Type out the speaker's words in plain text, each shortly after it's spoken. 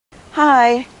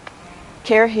Hi,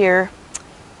 Kare here,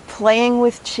 playing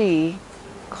with chi,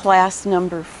 class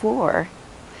number 4,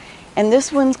 and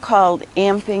this one's called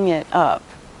Amping It Up.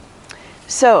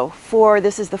 So,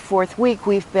 this is the 4th week,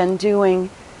 we've been doing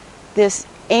this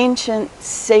ancient,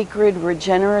 sacred,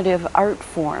 regenerative art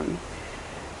form,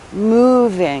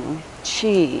 moving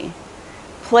chi,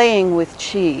 playing with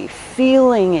chi,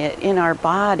 feeling it in our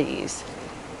bodies,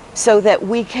 so that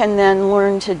we can then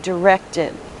learn to direct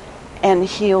it and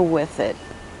heal with it.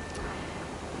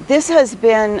 This has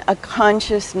been a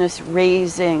consciousness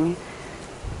raising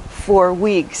for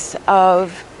weeks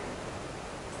of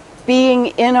being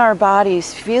in our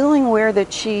bodies, feeling where the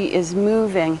chi is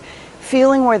moving,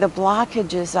 feeling where the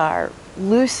blockages are,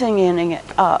 loosening it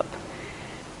up.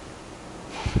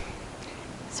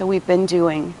 So we've been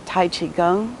doing Tai Chi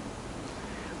Gong,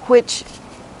 which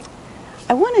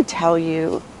I want to tell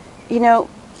you,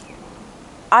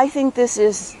 I think this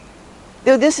is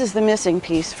the missing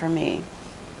piece for me.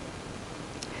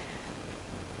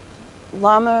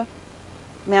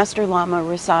 Master Lama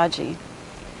Rasaji,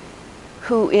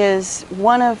 who is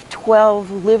one of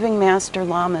 12 living Master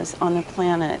Lamas on the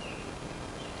planet,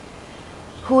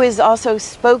 who is also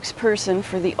spokesperson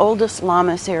for the oldest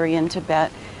Lamasery in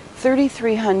Tibet,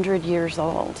 3,300 years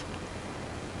old.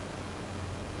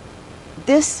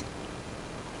 This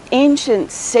ancient,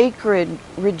 sacred,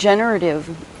 regenerative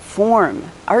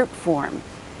form, art form,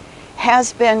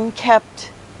 has been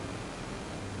kept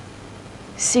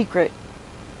secret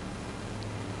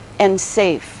and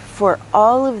safe for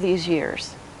all of these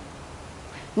years.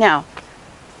 Now,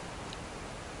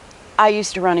 I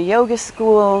used to run a yoga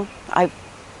school. I've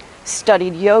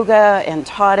studied yoga and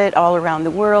taught it all around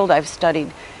the world. I've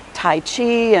studied Tai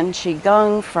Chi and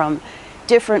Qigong from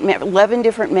 11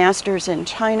 different masters in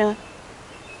China.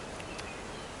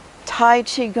 Tai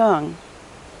Qigong,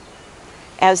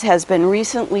 as has been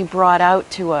recently brought out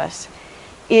to us,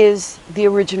 is the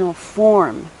original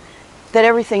form that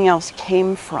everything else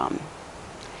came from.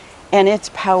 And it's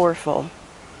powerful.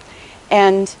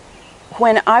 And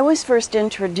when I was first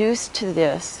introduced to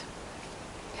this,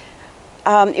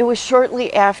 it was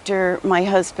shortly after my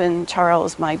husband,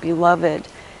 Charles, my beloved,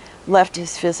 left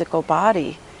his physical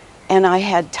body. And I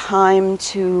had time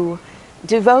to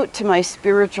devote to my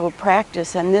spiritual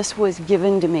practice, and this was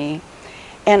given to me.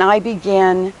 And I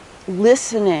began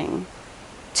listening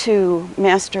to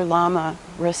Master Lama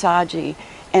Rasaji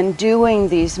and doing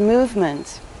these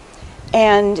movements.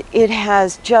 And it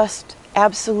has just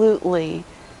absolutely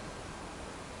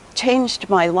changed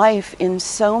my life in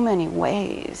so many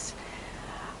ways.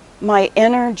 My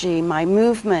energy, my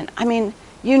movement. I mean,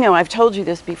 I've told you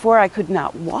this before, I could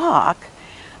not walk.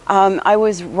 I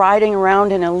was riding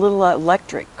around in a little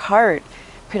electric cart,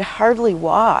 could hardly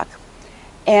walk.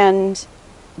 And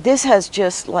this has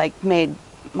just made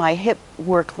my hip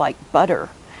work like butter.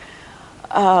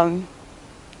 But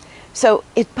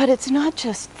it's not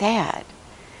just that.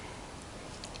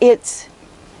 It's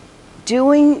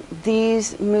doing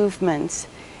these movements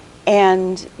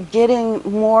and getting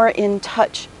more in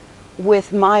touch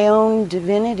with my own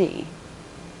divinity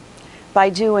by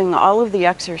doing all of the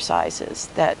exercises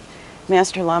that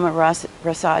Master Lama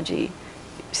Rasaji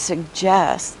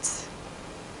suggests,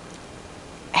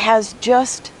 has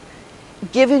just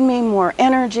given me more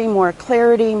energy, more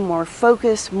clarity, more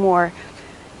focus, more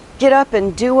get up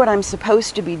and do what I'm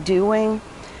supposed to be doing.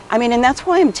 And that's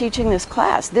why I'm teaching this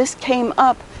class. This came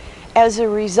up as a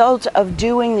result of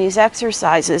doing these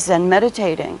exercises and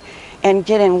meditating and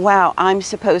getting, wow, I'm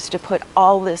supposed to put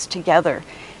all this together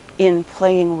in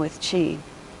playing with chi.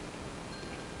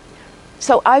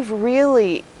 So I've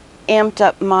really amped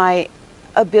up my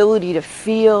ability to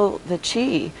feel the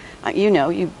chi.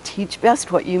 You teach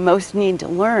best what you most need to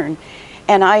learn.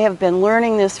 And I have been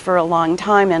learning this for a long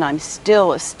time, and I'm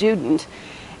still a student.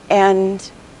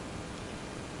 And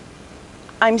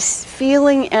I'm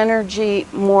feeling energy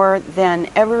more than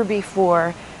ever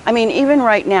before. Even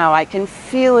right now, I can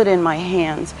feel it in my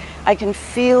hands. I can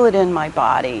feel it in my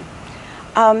body.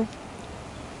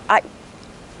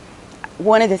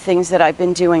 One of the things that I've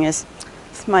been doing is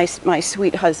my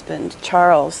sweet husband,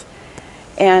 Charles,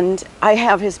 and I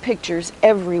have his pictures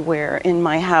everywhere in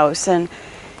my house. And,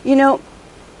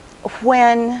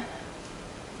 when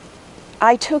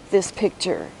I took this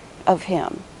picture of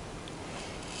him,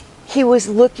 he was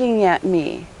looking at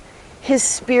me. His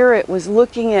spirit was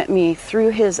looking at me through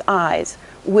his eyes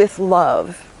with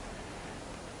love.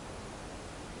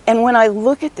 And when I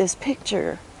look at this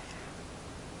picture,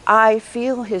 I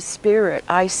feel his spirit.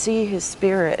 I see his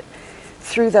spirit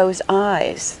through those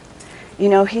eyes.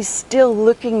 He's still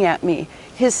looking at me.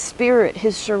 His spirit,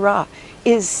 his Shara,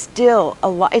 is still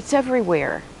alive. It's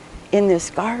everywhere. in this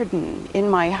garden, in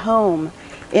my home,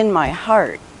 in my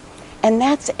heart. And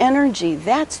that's energy,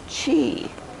 that's chi,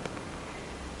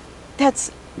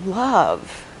 that's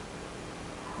love,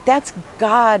 that's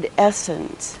God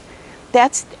essence,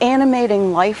 that's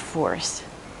animating life force.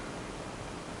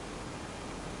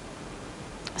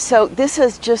 So this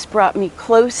has just brought me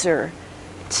closer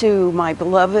to my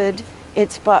beloved.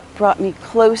 It's brought me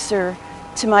closer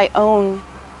to my own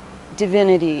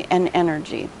divinity and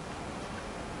energy.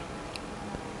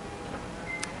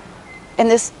 And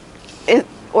this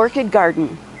orchid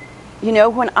garden, you know,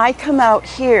 when I come out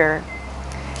here,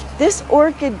 this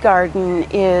orchid garden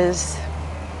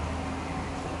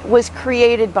was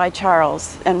created by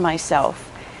Charles and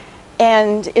myself.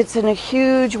 And it's in a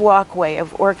huge walkway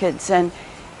of orchids. And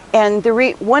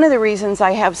one of the reasons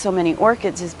I have so many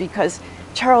orchids is because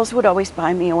Charles would always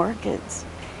buy me orchids.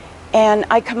 And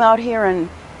I come out here and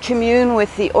commune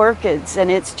with the orchids, and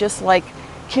it's just like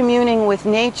communing with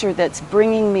nature that's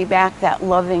bringing me back that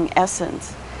loving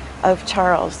essence of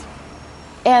Charles.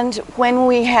 And when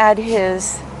we had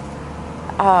his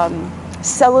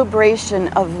celebration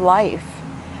of life,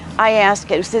 I asked,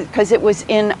 because it was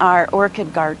in our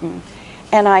orchid garden,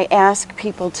 and I asked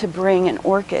people to bring an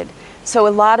orchid. So a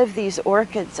lot of these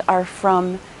orchids are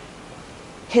from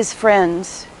his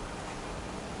friends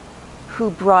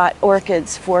who brought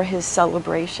orchids for his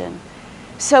celebration.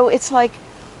 So it's like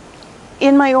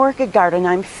in my orchid garden,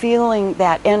 I'm feeling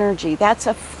that energy. That's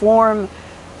a form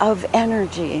of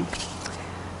energy.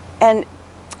 And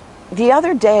the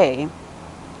other day,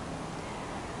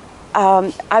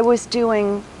 I was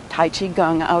doing Tai Chi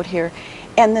Gong out here,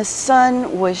 and the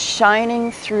sun was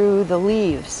shining through the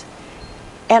leaves.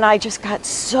 And I just got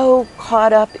so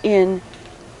caught up in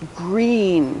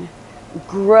green,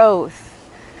 growth.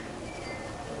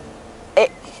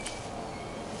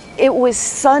 It was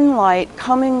sunlight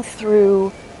coming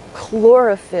through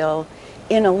chlorophyll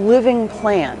in a living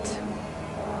plant.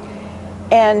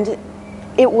 And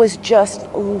it was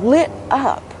just lit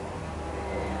up.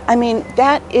 I mean,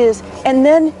 that is, and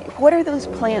then what are those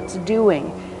plants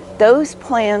doing? Those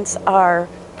plants are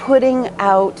putting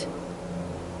out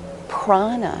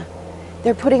prana.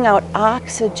 They're putting out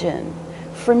oxygen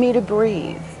for me to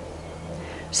breathe.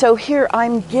 So here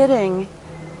I'm getting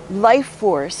life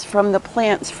force from the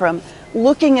plants, from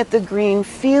looking at the green,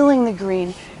 feeling the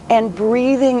green, and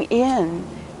breathing in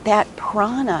that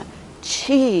prana,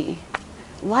 chi,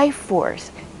 life force,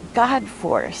 God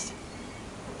force.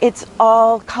 It's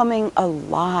all coming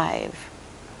alive.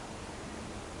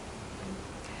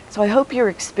 So I hope you're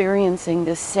experiencing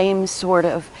this same sort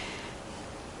of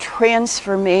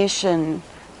transformation,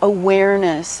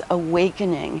 awareness,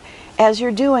 awakening as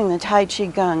you're doing the Tai Chi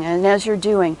Gong and as you're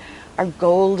doing our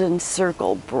golden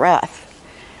circle breath.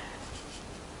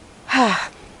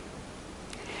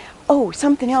 Oh,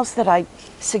 something else that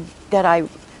I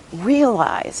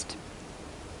realized.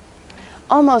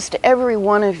 Almost every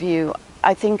one of you,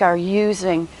 I think, are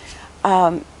using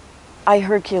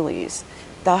iHercules,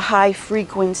 the high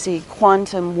frequency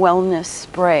quantum wellness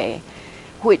spray,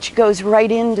 which goes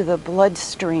right into the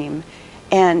bloodstream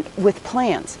and with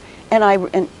plants.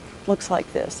 And looks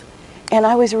like this. And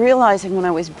I was realizing when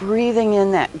I was breathing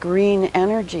in that green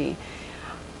energy,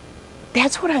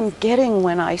 that's what I'm getting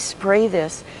when I spray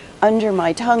this under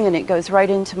my tongue and it goes right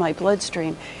into my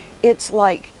bloodstream. It's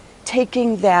like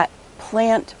taking that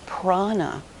plant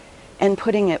prana and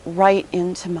putting it right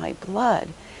into my blood.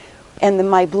 And then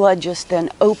my blood just then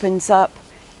opens up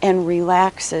and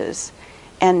relaxes,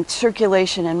 and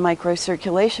circulation and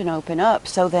microcirculation open up,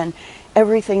 so then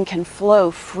everything can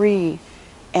flow free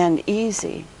and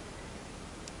easy.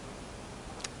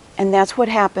 And that's what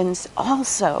happens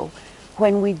also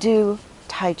when we do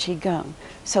Tai Chi Gong.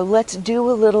 So let's do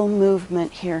a little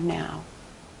movement here now.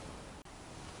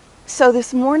 So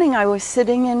this morning I was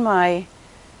sitting in my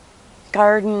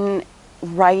garden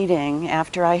writing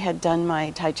after I had done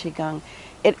my Tai Chi Gong.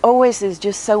 It always is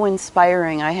just so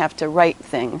inspiring. I have to write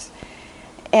things.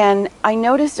 And I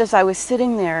noticed as I was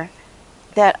sitting there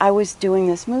that I was doing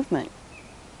this movement.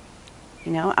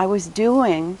 You know, I was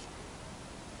doing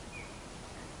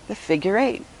the figure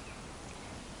eight.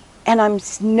 And I'm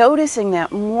noticing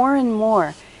that more and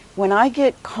more when I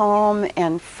get calm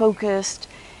and focused,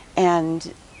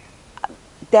 and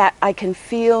that I can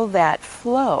feel that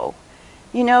flow.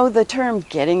 You know, the term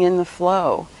getting in the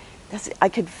flow. I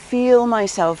could feel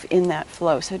myself in that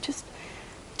flow. So just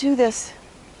do this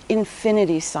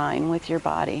infinity sign with your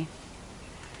body.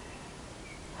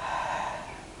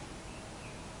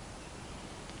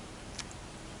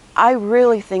 I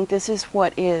really think this is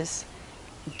what is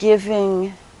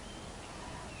giving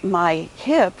my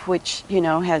hip, which, you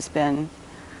know, has been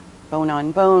bone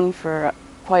on bone for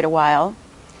quite a while.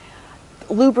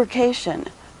 Lubrication.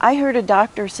 I heard a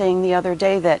doctor saying the other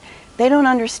day that they don't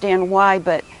understand why,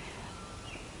 but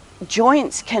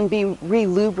joints can be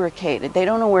re-lubricated. They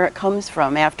don't know where it comes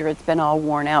from after it's been all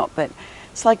worn out, but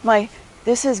it's like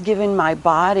this has given my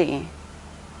body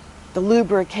the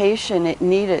lubrication it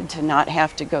needed to not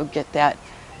have to go get that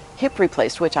hip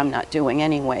replaced, which I'm not doing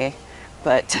anyway.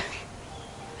 But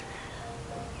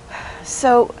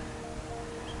so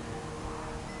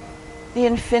the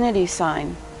infinity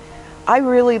sign. I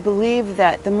really believe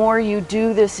that the more you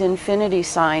do this infinity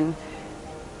sign,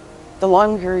 the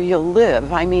longer you'll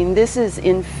live. I mean, this is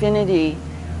infinity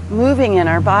moving in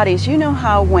our bodies. You know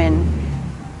how when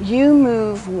you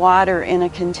move water in a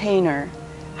container,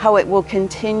 how it will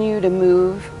continue to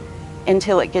move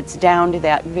until it gets down to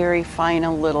that very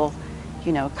final little,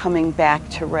 you know, coming back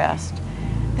to rest.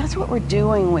 That's what we're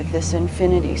doing with this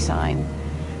infinity sign.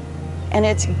 And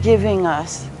it's giving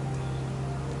us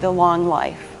the long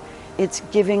life. It's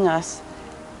giving us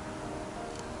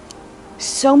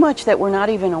so much that we're not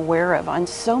even aware of on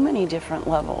so many different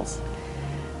levels.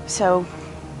 So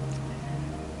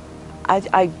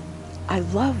I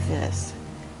love this.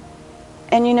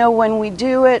 And you know, when we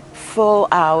do it full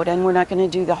out, and we're not going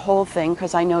to do the whole thing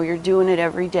because I know you're doing it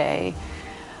every day,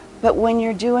 but when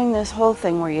you're doing this whole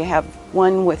thing where you have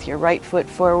one with your right foot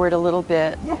forward a little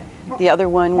bit, the other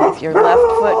one with your left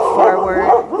foot forward.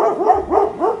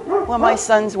 Well, my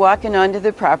son's walking onto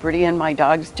the property and my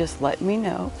dog's just letting me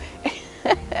know.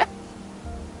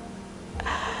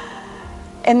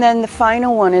 And then the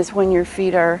final one is when your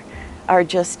feet are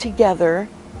just together,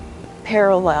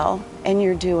 parallel, and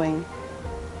you're doing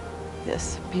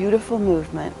this beautiful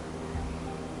movement.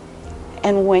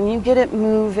 And when you get it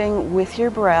moving with your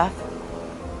breath,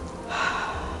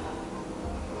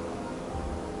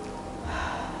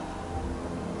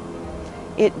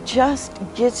 it just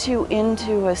gets you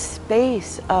into a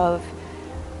space of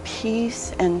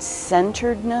peace and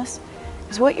centeredness.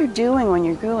 Because what you're doing when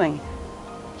you're going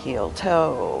heel,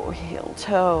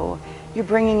 toe, you're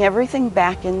bringing everything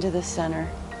back into the center.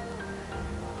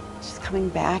 Just coming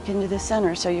back into the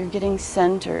center. So you're getting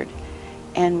centered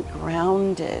and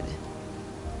grounded.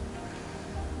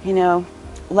 You know,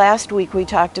 last week we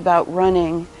talked about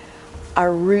running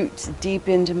our roots deep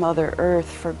into Mother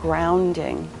Earth for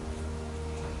grounding.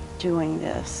 Doing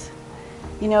this.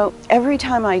 You know, every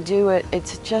time I do it,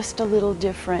 it's just a little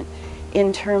different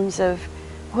in terms of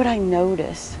what I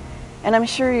notice. And I'm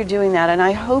sure you're doing that, and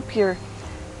I hope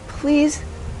please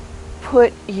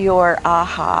put your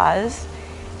ahas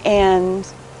and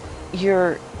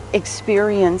your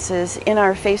experiences in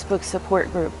our Facebook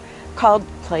support group called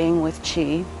Playing with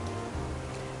Chi,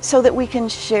 so that we can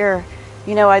share.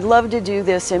 You know, I'd love to do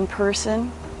this in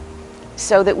person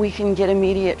so that we can get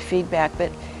immediate feedback,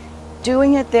 but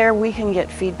doing it there, we can get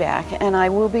feedback. And I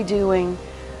will be doing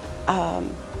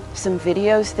some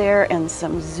videos there and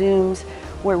some Zooms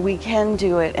where we can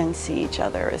do it and see each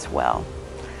other as well.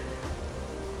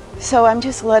 So I'm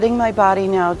just letting my body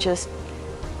now, just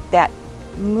that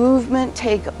movement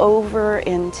take over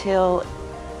until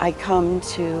I come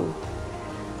to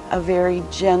a very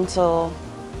gentle,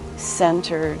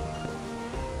 centered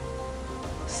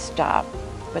stop.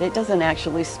 But it doesn't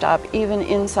actually stop even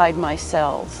inside my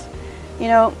cells. You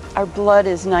know, our blood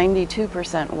is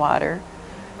 92% water.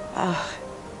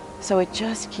 So it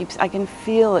just keeps, I can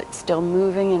feel it still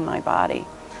moving in my body.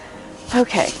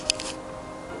 Okay,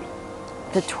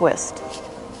 the twist.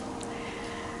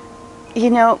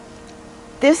 You know,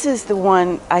 this is the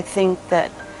one I think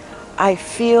that I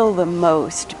feel the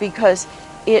most because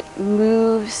it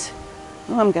moves.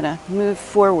 Oh, I'm gonna move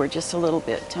forward just a little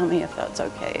bit. Tell me if that's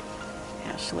okay,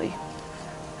 Ashley.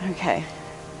 Okay.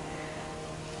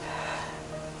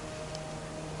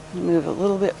 Move a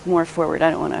little bit more forward. I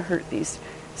don't want to hurt these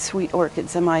sweet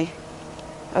orchids. Am I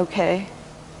okay?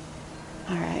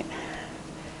 All right.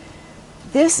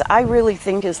 This I really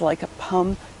think is like a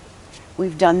pump.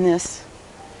 We've done this.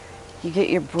 You get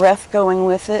your breath going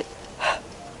with it.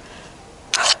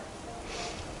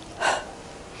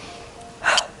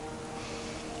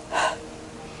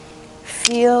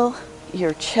 Feel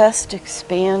your chest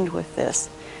expand with this.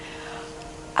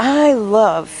 I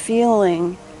love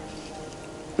feeling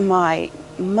my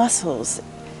muscles,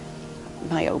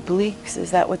 my obliques,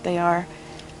 is that what they are?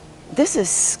 This is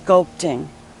sculpting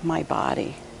my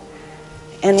body.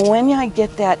 And when I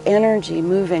get that energy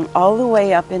moving all the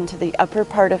way up into the upper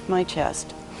part of my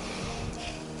chest,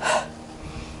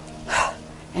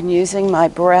 and using my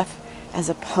breath as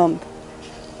a pump,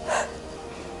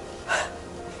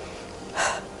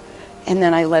 and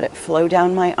then I let it flow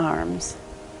down my arms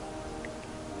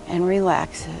and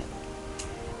relax it.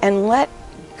 and let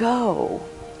go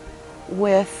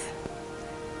with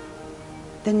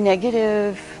the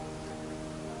negative,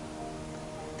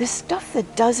 the stuff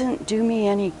that doesn't do me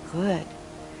any good.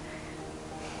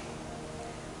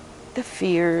 The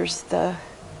fears, the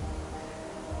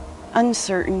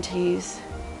uncertainties,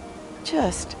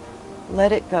 just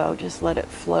let it go. Just let it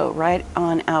flow right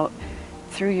on out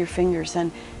through your fingers.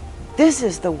 And this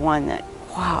is the one that,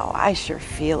 wow, I sure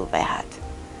feel that.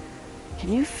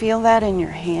 Can you feel that in your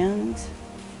hands?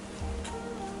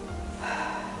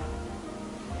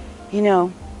 You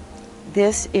know,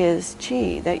 this is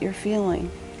chi that you're feeling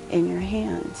in your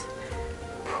hands.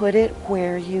 Put it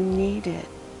where you need it.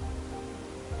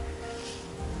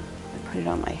 I put it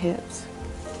on my hips.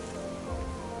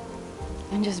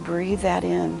 And just breathe that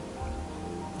in.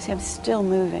 See, I'm still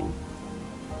moving.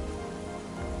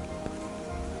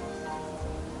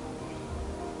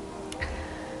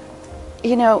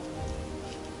 You know,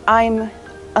 I'm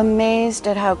amazed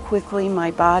at how quickly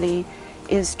my body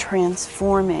is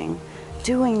transforming,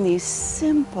 doing these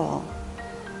simple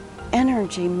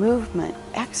energy movement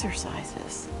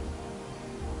exercises.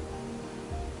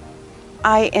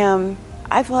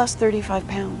 I've lost 35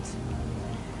 pounds.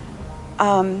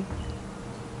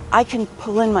 I can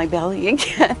pull in my belly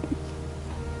again.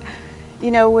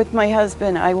 You know, with my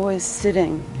husband, I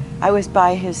was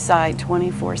by his side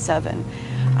 24/7.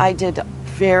 I did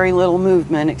very little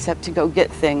movement except to go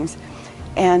get things.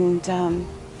 And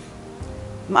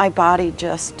my body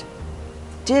just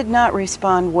did not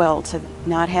respond well to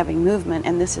not having movement,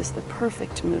 and this is the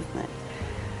perfect movement.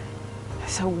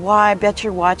 So I bet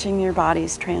you're watching your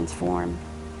bodies transform.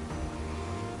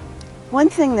 One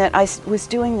thing that I was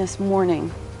doing this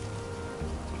morning,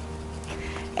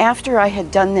 after I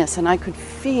had done this and I could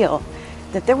feel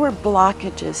that there were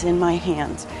blockages in my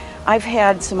hands. I've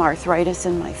had some arthritis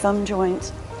in my thumb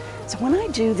joints. So when I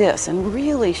do this and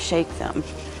really shake them,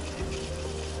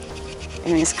 I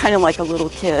mean, it's kind of like a little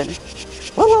kid.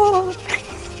 Whoa.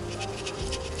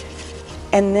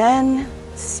 And then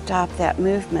stop that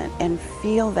movement and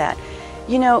feel that.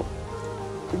 You know,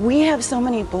 we have so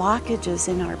many blockages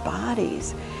in our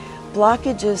bodies.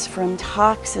 Blockages from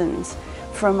toxins,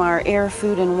 from our air,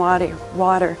 food, and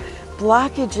water.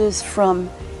 Blockages from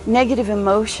negative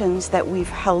emotions that we've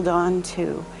held on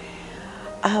to.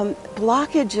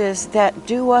 Blockages that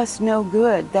do us no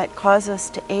good, that cause us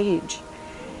to age.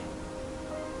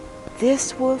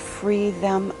 This will free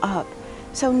them up.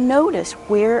 So notice,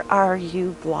 where are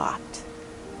you blocked?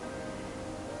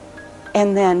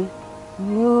 And then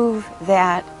move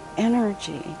that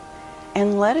energy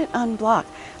and let it unblock.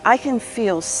 I can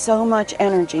feel so much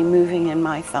energy moving in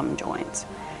my thumb joints,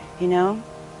 you know?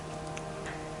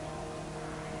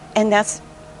 And that's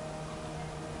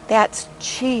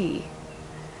chi.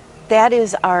 That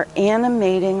is our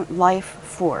animating life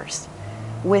force.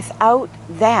 Without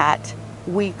that,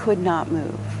 we could not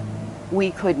move.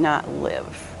 We could not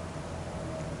live.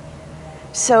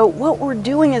 So what we're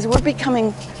doing is we're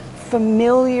becoming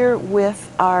familiar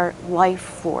with our life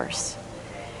force.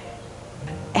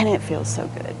 And it feels so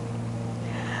good.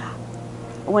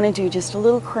 I want to do just a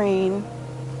little crane.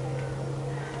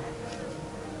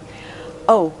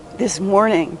 Oh, this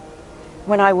morning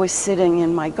when I was sitting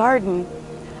in my garden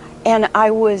and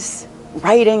I was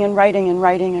writing and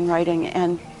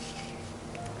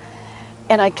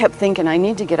I kept thinking, I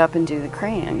need to get up and do the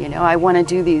crane. You know, I want to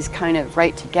do these kind of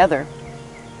right together.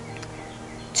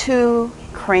 2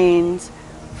 cranes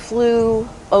flew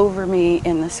over me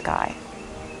in the sky.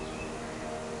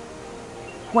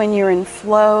 When you're in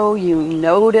flow, you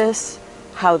notice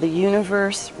how the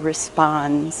universe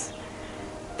responds.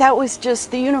 That was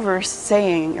just the universe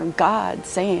saying, or God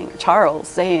saying, Charles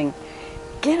saying,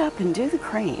 get up and do the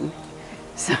crane.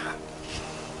 So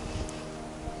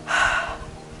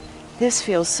this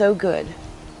feels so good.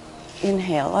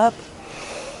 Inhale up,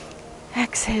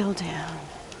 exhale down.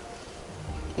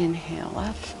 Inhale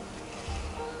up,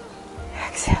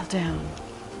 exhale down.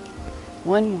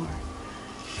 One more.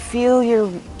 Feel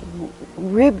your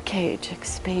rib cage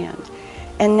expand.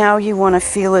 And now you want to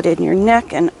feel it in your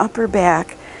neck and upper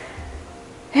back.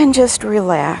 And just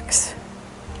relax.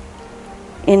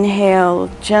 Inhale,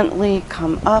 gently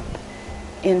come up.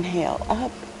 Inhale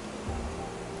up.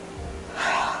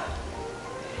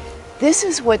 This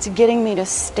is what's getting me to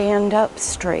stand up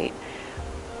straight.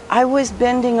 I was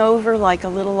bending over like a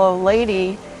little old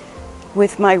lady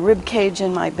with my rib cage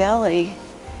in my belly,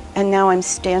 and now I'm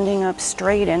standing up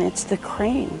straight, and it's the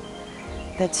crane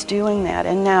that's doing that.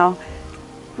 And now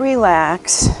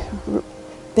relax,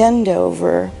 bend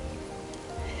over,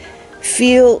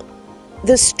 feel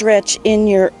the stretch in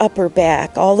your upper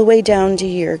back all the way down to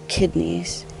your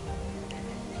kidneys.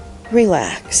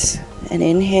 relax, and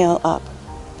inhale up.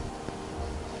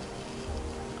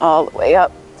 All the way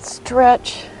up,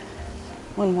 stretch.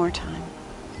 One more time.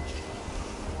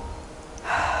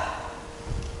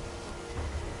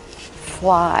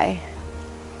 Fly.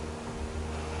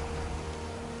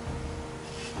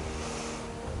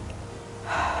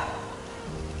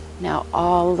 Now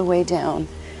all the way down.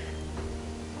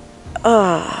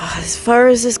 As far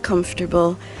as is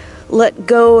comfortable. Let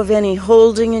go of any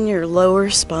holding in your lower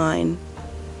spine.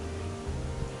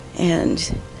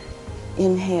 And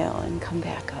inhale and come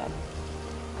back up.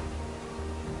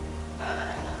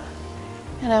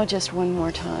 And now just one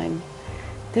more time.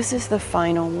 This is the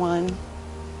final one.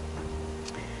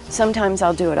 Sometimes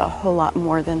I'll do it a whole lot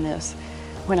more than this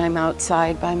when I'm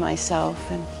outside by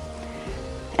myself.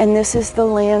 And this is the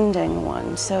landing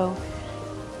one. So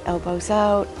elbows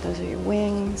out, those are your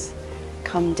wings.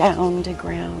 Come down to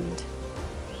ground.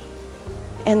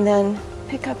 And then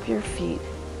pick up your feet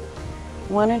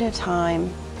one at a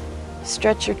time.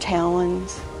 Stretch your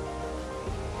talons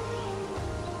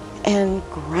and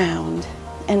ground.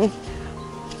 And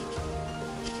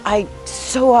I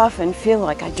so often feel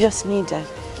like I just need to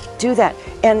do that.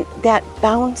 And that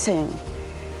bouncing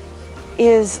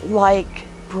is like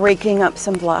breaking up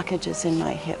some blockages in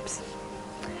my hips.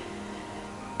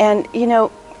 And you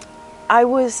know, I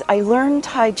learned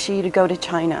Tai Chi to go to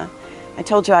China. I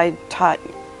told you I taught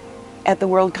at the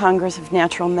World Congress of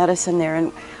Natural Medicine there,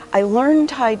 and I learned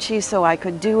Tai Chi so I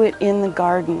could do it in the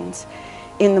gardens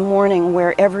in the morning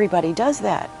where everybody does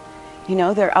that. You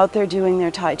know, they're out there doing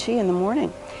their Tai Chi in the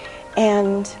morning.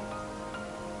 And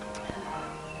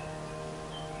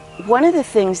one of the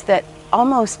things that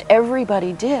almost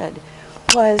everybody did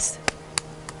was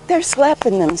they're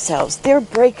slapping themselves, they're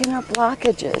breaking up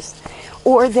blockages,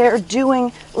 or they're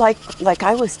doing like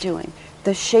I was doing,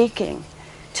 the shaking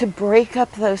to break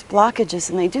up those blockages.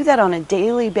 And they do that on a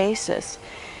daily basis,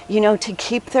 you know, to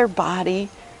keep their body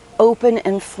open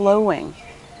and flowing.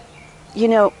 You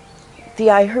know, the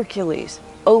eye Hercules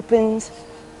opens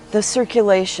the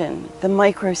circulation, the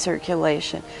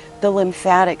microcirculation, the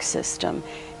lymphatic system.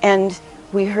 And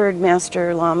we heard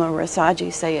Master Lama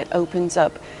Rasaji say it opens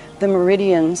up the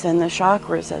meridians and the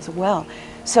chakras as well.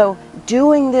 So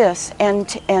doing this and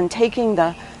taking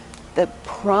the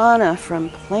prana from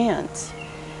plants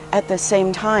at the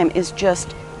same time is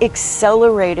just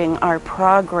accelerating our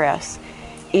progress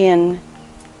in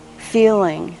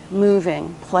feeling,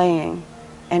 moving, playing,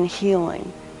 and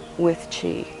healing with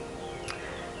Qi.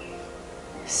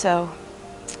 So,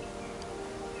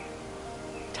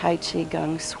 Tai Chi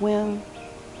Gung swim.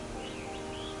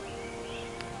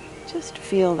 Just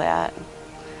feel that.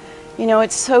 You know,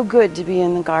 it's so good to be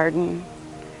in the garden,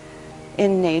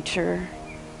 in nature.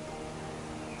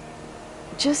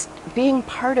 Just being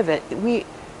part of it.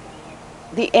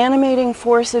 The animating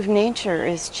force of nature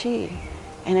is Qi,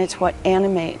 and it's what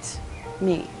animates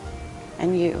me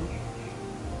and you.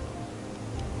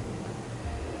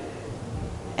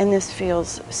 And this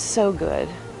feels so good.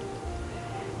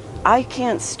 I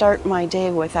can't start my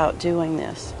day without doing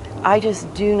this. I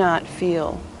just do not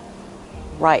feel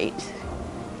right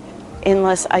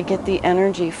unless I get the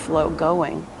energy flow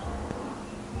going.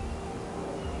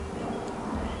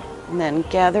 And then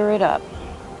gather it up,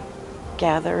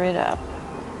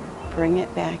 bring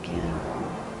it back in.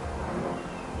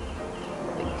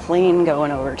 Clean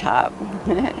going over top.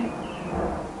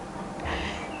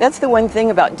 That's the one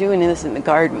thing about doing this in the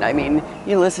garden. I mean,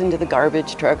 you listen to the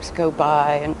garbage trucks go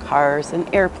by and cars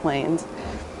and airplanes.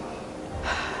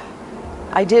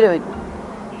 I did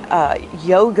a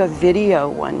yoga video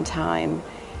one time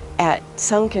at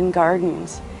Sunken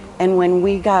Gardens, and when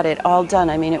we got it all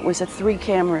done, I mean, it was a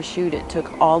 3-camera shoot. It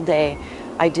took all day.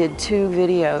 I did 2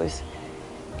 videos,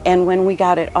 and when we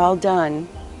got it all done,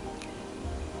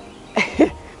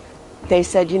 they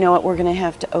said, you know what, we're going to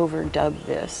have to overdub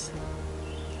this.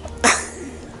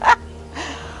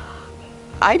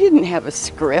 I didn't have a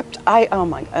script. Oh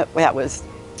my, that was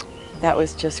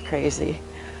just crazy.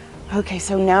 Okay,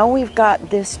 so now we've got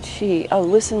this Qi. Oh,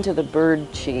 listen to the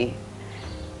bird Qi.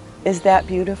 Is that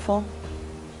beautiful?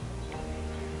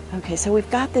 Okay, so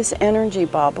we've got this energy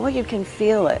ball. Boy, you can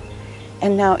feel it.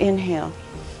 And now inhale.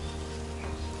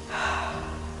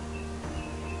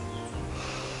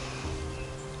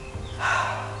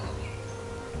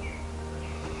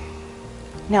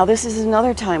 Now this is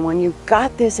another time when you've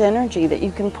got this energy that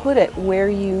you can put it where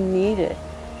you need it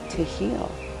to heal.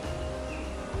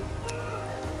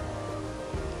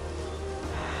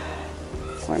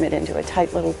 Form it into a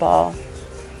tight little ball.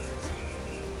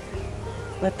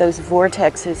 Let those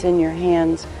vortexes in your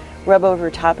hands rub over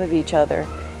top of each other.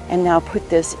 And now put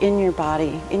this in your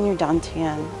body, in your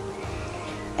dantian.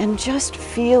 and just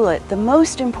feel it. The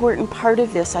most important part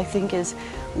of this, I think, is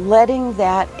letting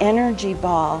that energy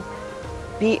ball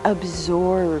be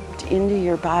absorbed into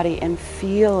your body and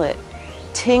feel it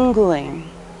tingling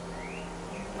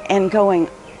and going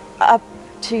up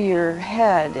to your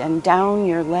head and down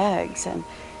your legs and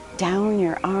down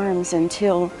your arms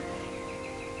until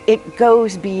it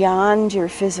goes beyond your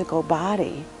physical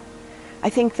body.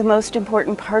 I think the most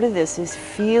important part of this is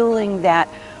feeling that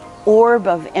orb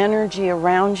of energy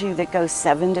around you that goes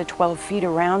 7 to 12 feet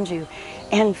around you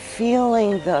and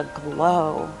feeling the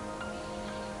glow,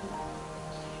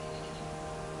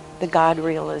 the God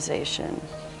realization,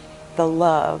 the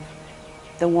love,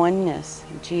 the oneness,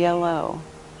 GLO.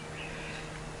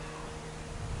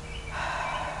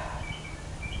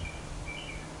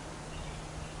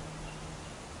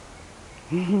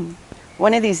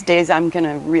 One of these days I'm going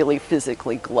to really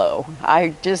physically glow.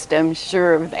 I just am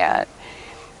sure of that.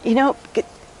 You know,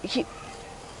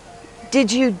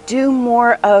 did you do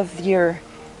more of your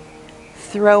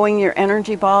throwing your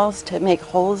energy balls to make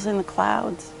holes in the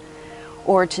clouds?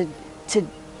 Or to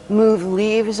move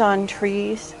leaves on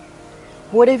trees?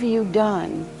 What have you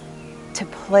done to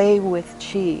play with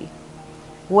chi?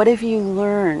 What have you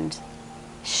learned?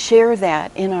 Share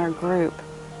that in our group.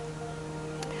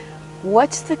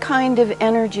 What's the kind of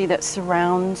energy that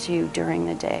surrounds you during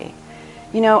the day?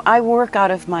 You know, I work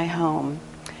out of my home.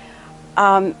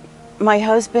 My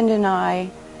husband and I,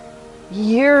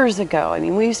 years ago, I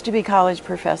mean, we used to be college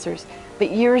professors, but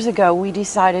years ago we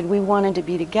decided we wanted to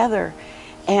be together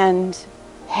and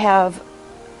have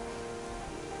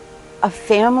a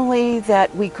family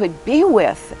that we could be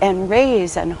with and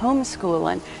raise and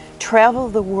homeschool and travel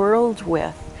the world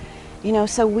with. You know,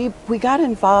 so we got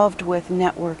involved with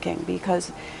networking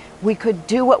because we could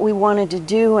do what we wanted to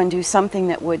do and do something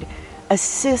that would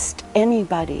assist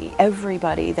anybody,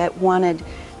 everybody that wanted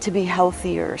to be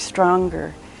healthier,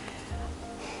 stronger.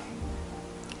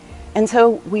 And so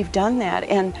we've done that,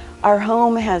 and our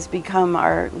home has become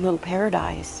our little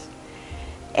paradise.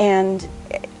 And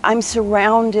I'm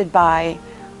surrounded by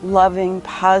loving,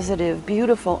 positive,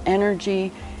 beautiful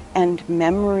energy and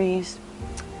memories.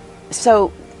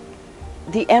 So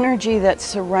the energy that's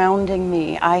surrounding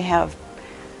me, I have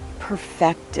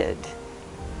perfected.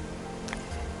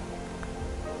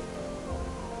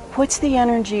 What's the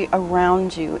energy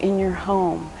around you in your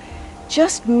home?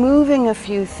 Just moving a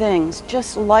few things,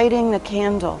 just lighting the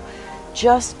candle,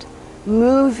 just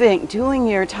moving, doing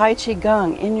your Tai Chi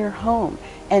Gong in your home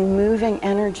and moving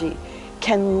energy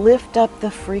can lift up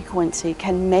the frequency,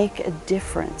 can make a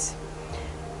difference.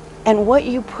 And what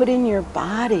you put in your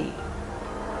body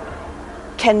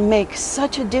can make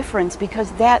such a difference,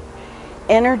 because that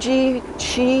energy,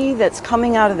 chi, that's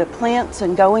coming out of the plants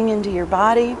and going into your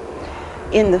body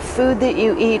in the food that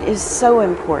you eat is so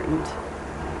important.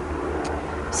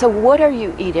 So what are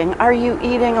you eating? Are you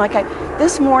eating like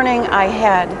this morning I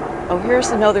had, oh,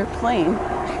 here's another plane.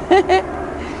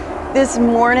 This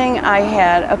morning I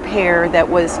had a pear that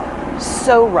was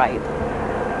so ripe.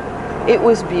 It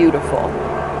was beautiful.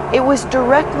 It was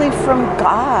directly from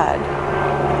God,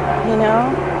 you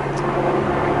know?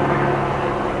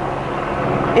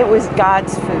 It was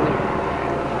God's food.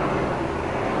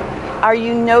 Are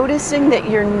you noticing that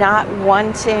you're not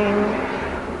wanting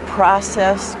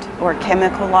processed or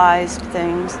chemicalized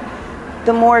things?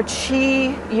 The more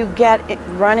chi you get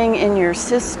running in your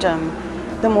system,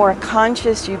 the more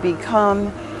conscious you become,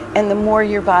 and the more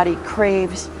your body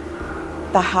craves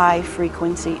the high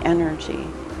frequency energy.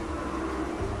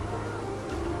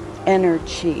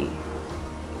 Energy.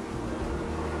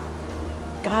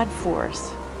 God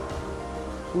force.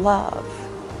 Love.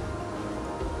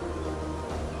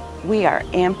 We are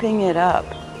amping it up.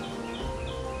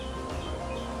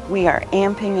 We are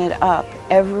amping it up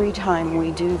every time we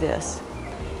do this.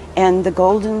 And the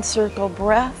golden circle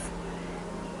breath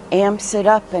amps it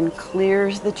up and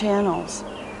clears the channels.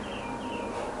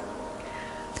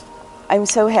 I'm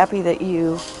so happy that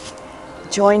you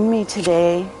joined me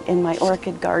today in my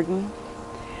orchid garden.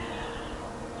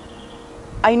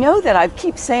 I know that I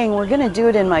keep saying we're going to do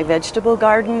it in my vegetable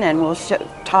garden, and we'll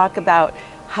talk about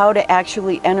how to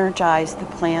actually energize the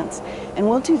plants, and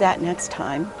we'll do that next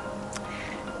time.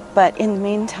 But in the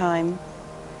meantime,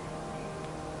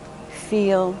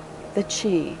 feel the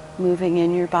chi moving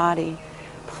in your body,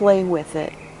 play with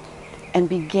it, and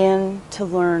begin to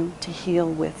learn to heal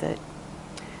with it.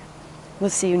 We'll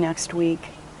see you next week.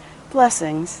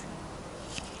 Blessings.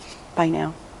 Bye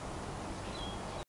now.